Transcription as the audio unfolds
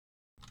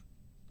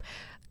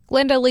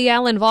Glenda Lee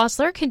Allen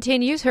Vossler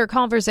continues her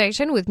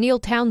conversation with Neil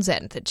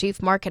Townsend, the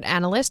chief market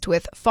analyst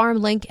with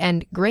FarmLink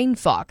and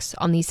GrainFox,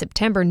 on the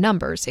September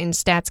numbers in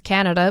Stats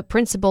Canada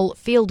Principal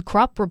Field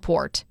Crop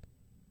Report.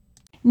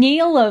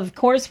 Neil, of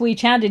course, we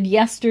chatted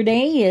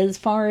yesterday as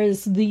far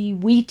as the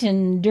wheat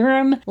in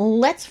Durham.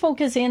 Let's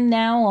focus in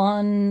now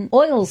on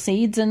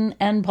oilseeds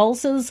and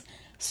pulses,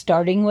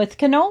 starting with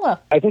canola.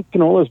 I think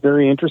canola is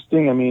very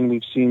interesting. I mean,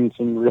 we've seen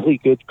some really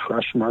good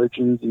crush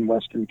margins in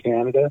Western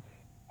Canada.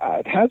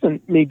 It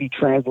hasn't maybe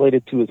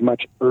translated to as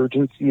much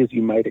urgency as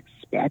you might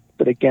expect.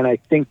 But again, I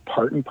think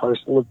part and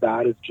parcel of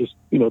that is just,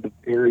 the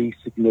very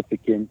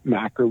significant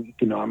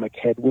macroeconomic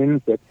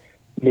headwinds that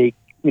make,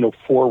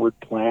 forward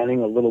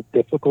planning a little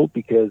difficult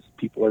because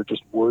people are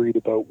just worried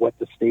about what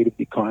the state of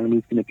the economy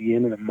is going to be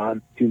in a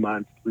month, 2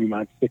 months, 3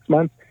 months, 6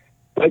 months.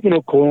 But,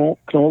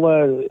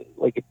 canola,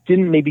 it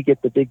didn't maybe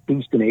get the big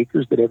boost in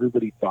acres that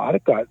everybody thought.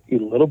 It got a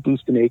little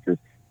boost in acres.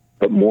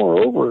 But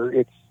moreover,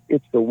 it's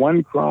the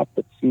one crop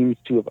that seems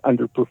to have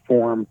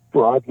underperformed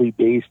broadly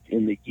based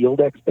in the yield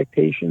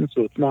expectations.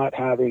 So it's not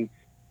having,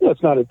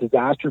 it's not a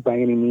disaster by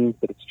any means,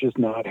 but it's just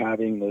not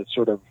having the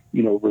sort of,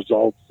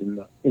 results in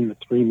the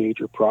three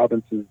major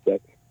provinces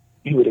that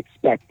you would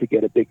expect to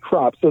get a big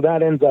crop. So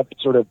that ends up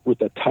sort of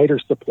with a tighter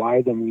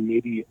supply than we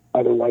maybe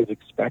otherwise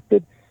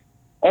expected.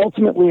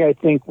 Ultimately, I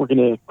think we're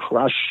going to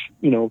crush,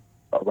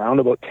 around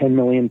about 10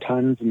 million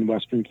tons in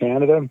Western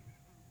Canada.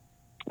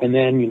 And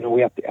then,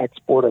 we have to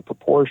export a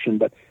proportion.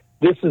 But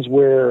this is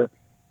where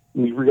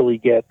we really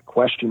get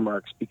question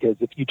marks, because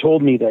if you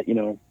told me that,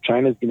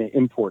 China's going to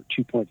import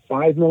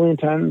 2.5 million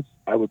tons,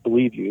 I would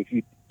believe you. If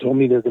you told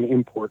me they're going to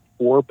import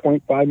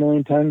 4.5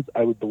 million tons,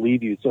 I would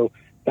believe you. So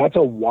that's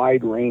a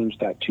wide range,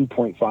 that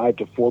 2.5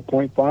 to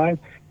 4.5.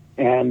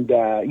 And,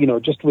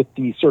 just with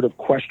the sort of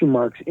question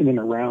marks in and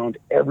around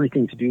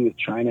everything to do with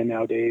China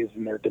nowadays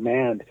and their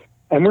demand.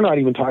 And we're not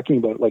even talking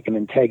about like an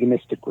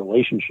antagonistic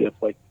relationship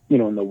like, in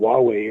the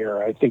Huawei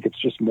era. I think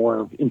it's just more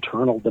of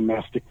internal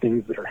domestic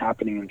things that are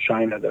happening in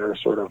China that are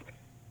sort of,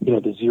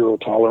 the zero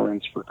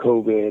tolerance for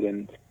COVID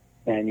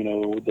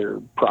and their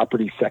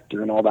property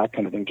sector and all that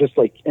kind of thing. Just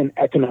like an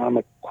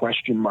economic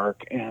question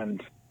mark.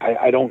 And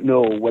I don't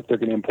know what they're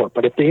going to import.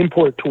 But if they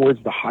import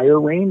towards the higher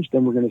range,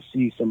 then we're going to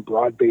see some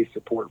broad-based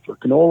support for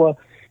canola.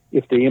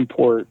 If they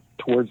import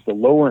towards the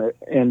lower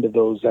end of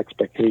those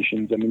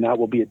expectations, that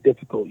will be a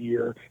difficult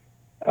year.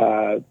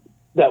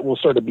 That will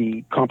sort of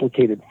be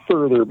complicated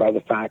further by the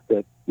fact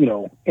that,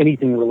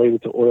 anything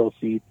related to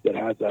oilseeds that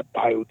has a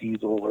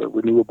biodiesel or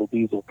renewable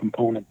diesel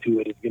component to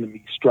it is going to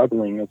be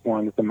struggling as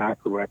long as the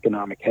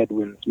macroeconomic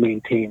headwinds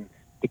maintain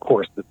the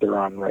course that they're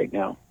on right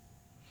now.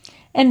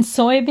 And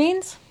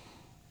soybeans?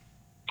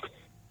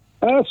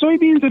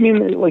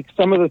 Soybeans,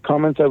 some of the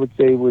comments I would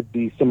say would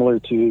be similar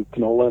to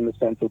canola in the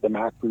sense of the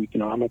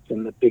macroeconomics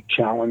and the big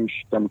challenge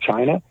from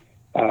China.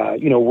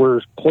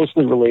 We're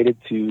closely related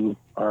to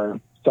our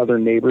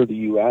southern neighbor, the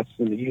U.S.,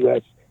 and the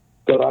U.S.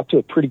 got off to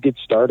a pretty good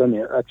start on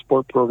their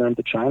export program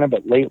to China,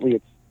 but lately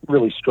it's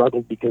really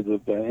struggled because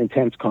of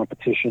intense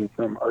competition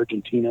from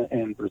Argentina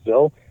and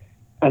Brazil.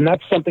 And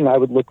that's something I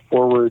would look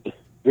forward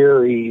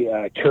very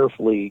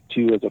carefully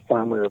to as a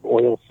farmer of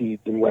oilseeds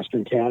in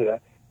Western Canada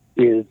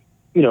is,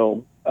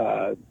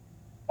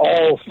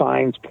 all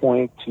signs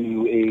point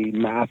to a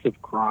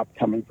massive crop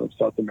coming from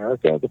South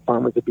America. The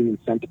farmers have been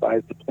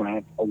incentivized to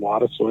plant a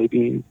lot of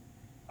soybeans.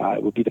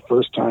 It would be the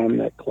first time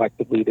that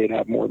collectively they'd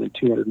have more than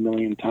 200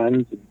 million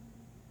tons. And,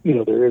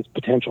 there is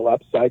potential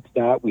upside to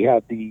that. We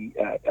have the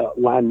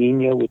La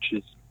Nina, which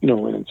is, in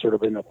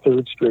a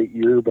third straight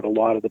year, but a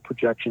lot of the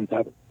projections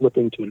have it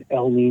flipping to an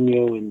El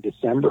Nino in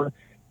December.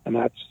 And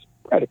that's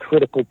at a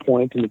critical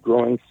point in the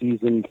growing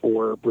season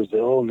for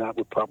Brazil, and that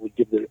would probably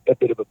give it a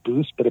bit of a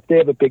boost. But if they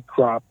have a big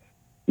crop,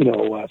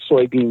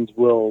 soybeans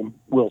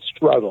will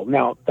struggle.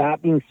 Now,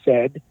 that being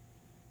said,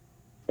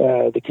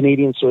 the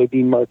Canadian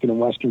soybean market in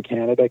Western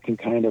Canada can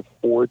kind of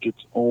forge its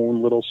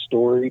own little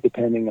story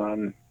depending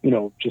on,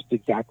 just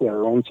exactly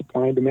our own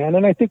supply and demand.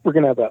 And I think we're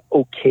going to have an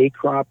okay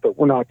crop, but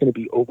we're not going to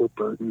be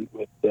overburdened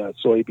with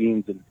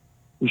soybeans, and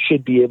we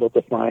should be able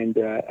to find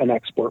an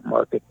export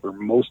market for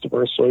most of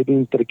our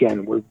soybeans. But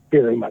again, we're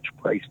very much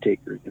price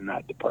takers in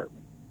that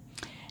department.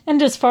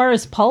 And as far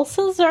as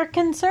pulses are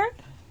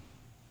concerned?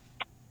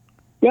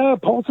 Yeah,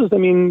 pulses,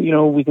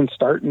 we can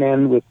start and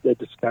end with the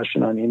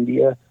discussion on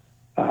India.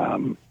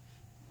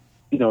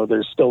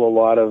 There's still a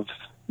lot of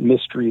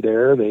mystery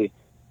there. They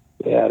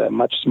had a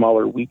much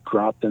smaller wheat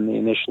crop than they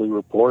initially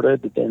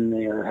reported. Then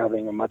they are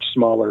having a much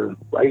smaller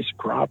rice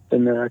crop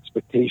than their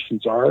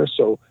expectations are.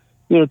 So,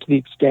 to the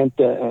extent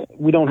that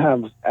we don't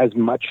have as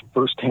much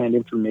firsthand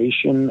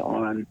information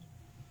on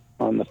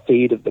the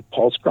fate of the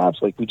pulse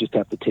crops, we just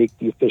have to take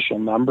the official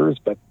numbers.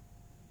 But,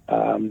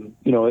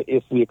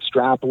 if we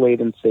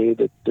extrapolate and say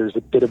that there's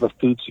a bit of a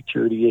food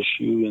security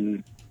issue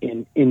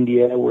in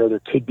India where there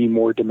could be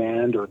more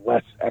demand or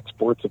less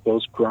exports of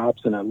those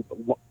crops and a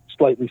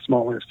slightly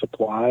smaller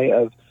supply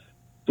of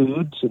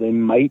food, so they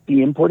might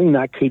be importing,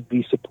 that could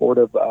be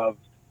supportive of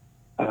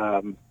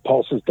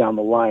pulses down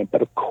the line.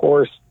 But of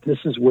course, this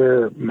is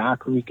where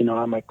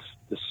macroeconomics,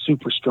 the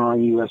super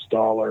strong U.S.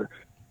 dollar,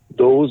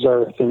 those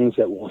are things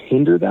that will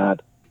hinder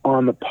that.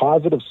 On the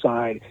positive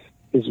side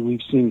is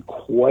we've seen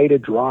quite a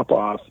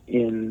drop-off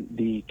in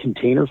the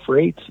container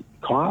freight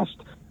cost.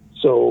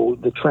 So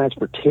the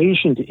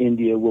transportation to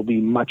India will be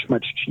much,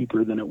 much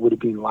cheaper than it would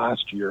have been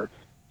last year.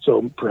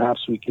 So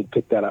perhaps we could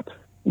pick that up.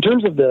 In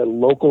terms of the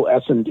local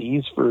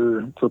S&Ds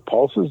for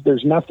pulses,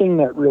 there's nothing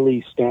that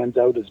really stands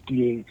out as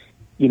being,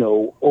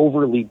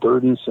 overly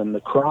burdensome.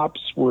 The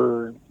crops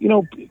were,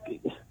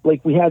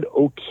 like we had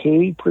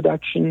okay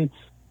production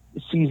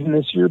season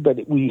this year,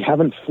 but we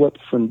haven't flipped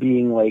from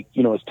being like,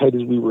 as tight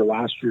as we were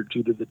last year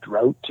due to the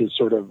drought to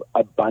sort of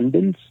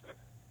abundance.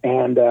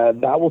 And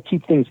that will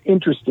keep things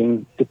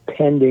interesting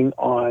depending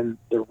on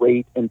the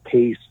rate and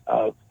pace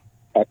of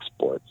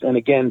exports. And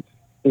again,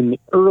 in the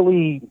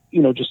early,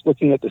 just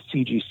looking at the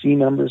CGC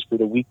numbers for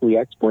the weekly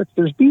exports,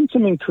 there's been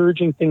some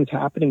encouraging things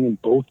happening in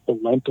both the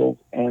lentil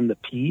and the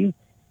peas.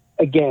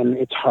 Again,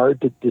 it's hard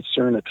to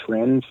discern a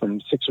trend from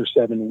 6 or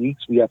 7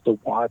 weeks. We have to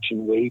watch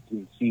and wait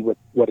and see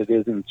what it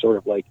is in sort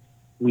of like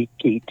week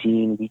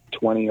 18, week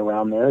 20,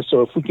 around there.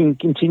 So if we can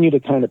continue to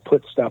kind of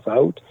put stuff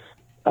out,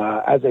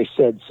 as I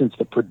said, since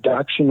the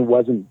production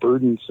wasn't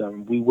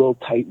burdensome, we will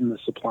tighten the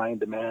supply and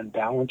demand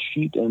balance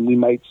sheet, and we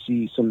might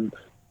see some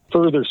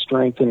further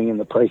strengthening in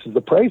the prices.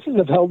 The prices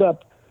have held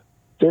up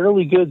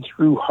fairly good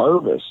through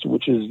harvest,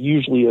 which is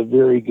usually a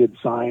very good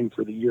sign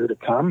for the year to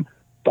come.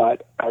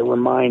 But I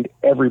remind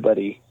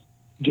everybody,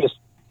 just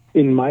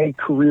in my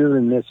career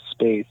in this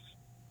space,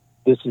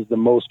 this is the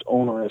most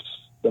onerous,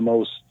 the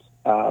most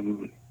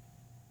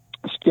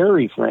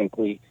scary,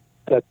 frankly,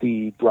 that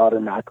the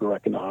broader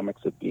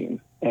macroeconomics have been.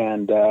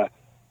 And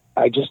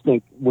I just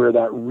think where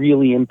that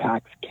really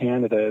impacts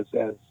Canada is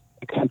as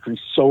a country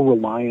so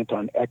reliant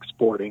on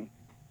exporting,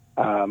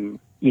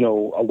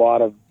 a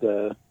lot of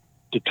the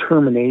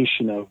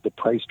determination of the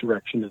price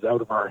direction is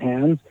out of our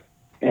hands.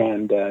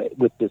 And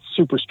with the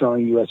super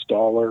strong U.S.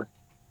 dollar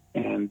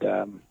and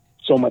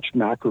so much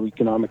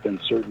macroeconomic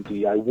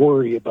uncertainty, I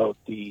worry about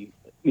the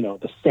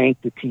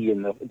sanctity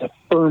and the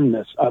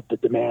firmness of the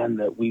demand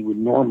that we would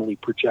normally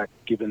project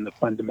given the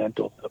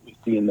fundamentals that we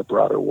see in the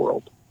broader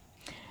world.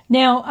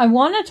 Now, I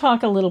want to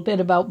talk a little bit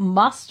about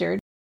mustard.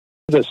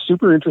 It's a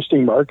super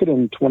interesting market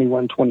in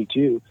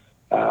 21-22.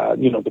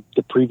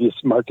 The previous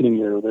marketing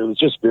year, it was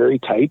just very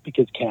tight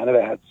because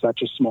Canada had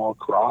such a small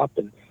crop,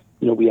 and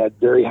we had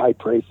very high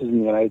prices in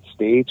the United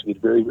States. We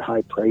had very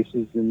high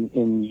prices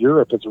in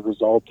Europe as a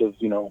result of,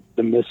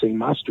 the missing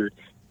mustard.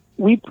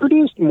 We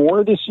produced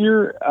more this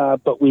year,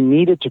 but we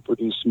needed to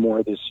produce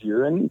more this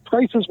year. And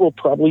prices will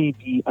probably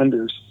be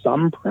under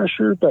some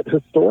pressure, but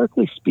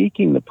historically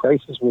speaking, the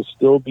prices will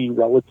still be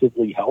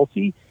relatively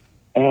healthy.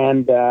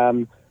 And,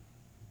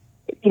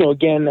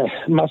 again,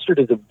 mustard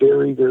is a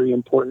very, very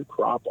important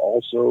crop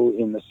also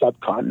in the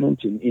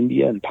subcontinent, in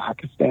India and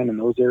Pakistan and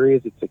those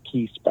areas. It's a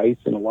key spice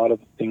in a lot of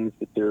the things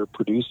that they're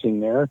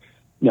producing there.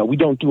 Now, we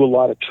don't do a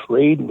lot of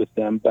trade with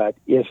them, but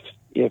if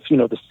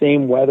the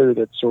same weather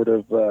that sort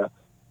of,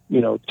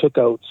 took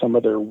out some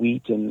of their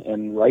wheat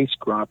and rice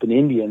crop in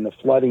India and the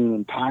flooding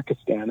in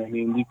Pakistan, I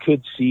mean, we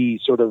could see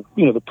sort of,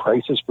 the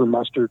prices for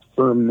mustard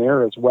firm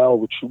there as well,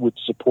 which would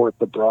support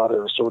the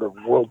broader sort of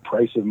world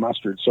price of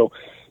mustard. So,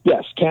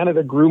 yes,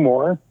 Canada grew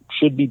more,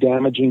 should be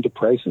damaging to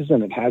prices,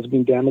 and it has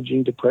been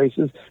damaging to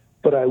prices,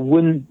 but I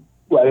wouldn't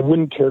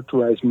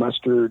characterize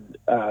mustard,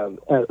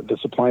 the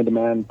supply and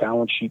demand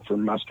balance sheet for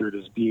mustard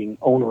as being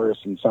onerous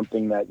and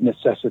something that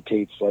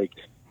necessitates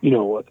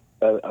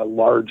a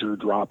larger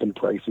drop in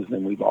prices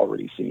than we've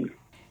already seen.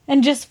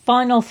 And just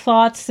final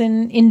thoughts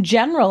in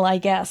general, I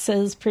guess,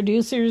 as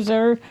producers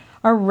are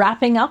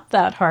wrapping up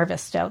that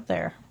harvest out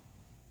there.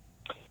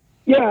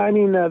 Yeah, I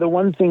mean, the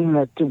one thing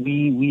that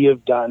we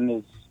have done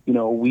is,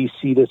 we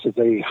see this as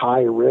a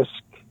high risk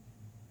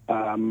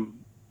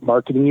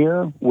marketing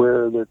year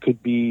where there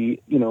could be,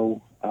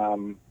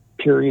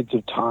 periods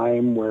of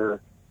time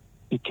where,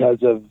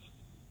 because of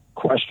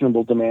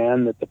questionable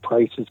demand, that the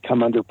prices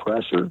come under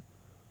pressure.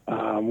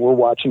 We're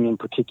watching in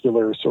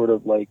particular sort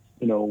of like,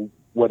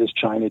 what is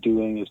China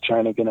doing? Is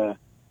China going to,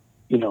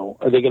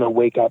 are they going to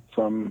wake up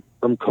from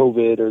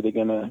COVID? Are they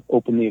going to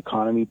open the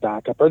economy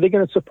back up? Are they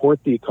going to support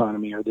the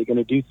economy? Are they going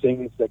to do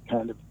things that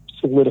kind of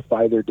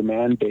solidify their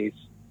demand base?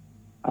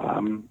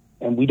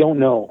 And we don't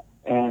know.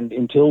 And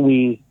until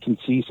we can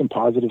see some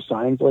positive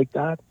signs like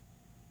that,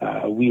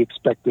 we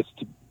expect this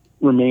to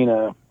remain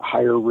a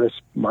higher risk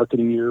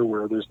marketing year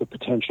where there's the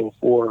potential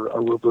for a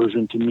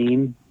reversion to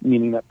mean,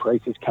 meaning that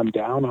prices come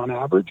down on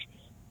average.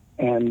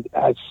 And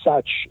as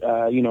such,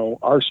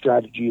 our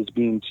strategy is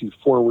being to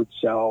forward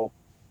sell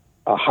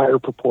a higher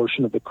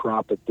proportion of the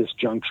crop at this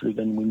juncture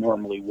than we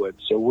normally would.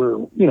 So we're,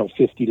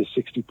 50 to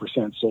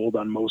 60% sold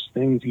on most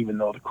things, even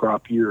though the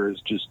crop year is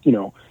just,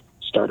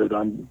 started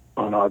on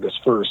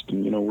August 1st.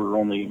 And, we're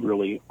only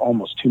really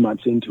almost 2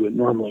 months into it.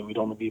 Normally we'd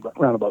only be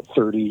around about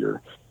 30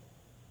 or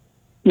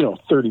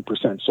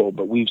 30% sold,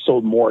 but we've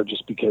sold more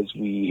just because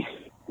we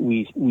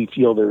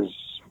feel there's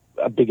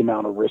a big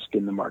amount of risk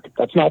in the market.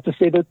 That's not to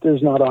say that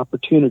there's not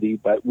opportunity,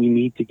 but we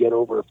need to get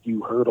over a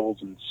few hurdles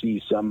and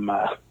see some,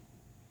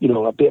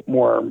 a bit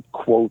more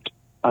quote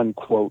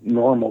unquote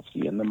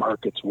normalcy in the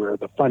markets where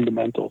the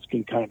fundamentals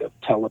can kind of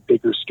tell a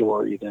bigger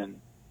story than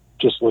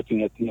just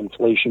looking at the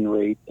inflation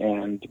rate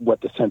and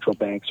what the central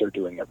banks are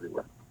doing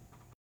everywhere.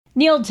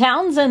 Neil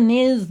Townsend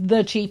is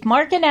the Chief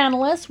Market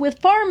Analyst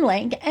with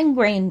FarmLink and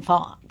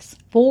GrainFox.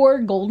 For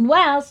Golden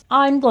West,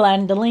 I'm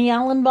Glendalee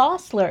Allen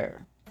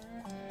Bossler.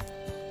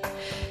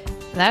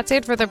 That's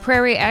it for the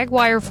Prairie Ag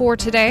Wire for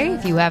today.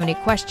 If you have any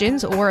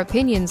questions or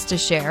opinions to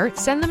share,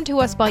 send them to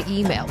us by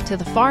email to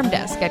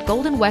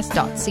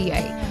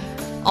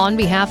thefarmdesk@goldenwest.ca. On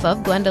behalf of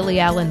Glendalee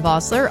Allen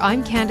Bossler,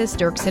 I'm Candace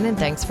Dirksen, and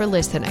thanks for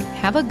listening.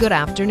 Have a good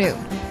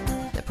afternoon.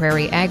 The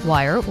Prairie Ag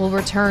Wire will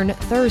return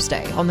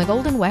Thursday on the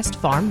Golden West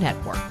Farm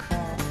Network.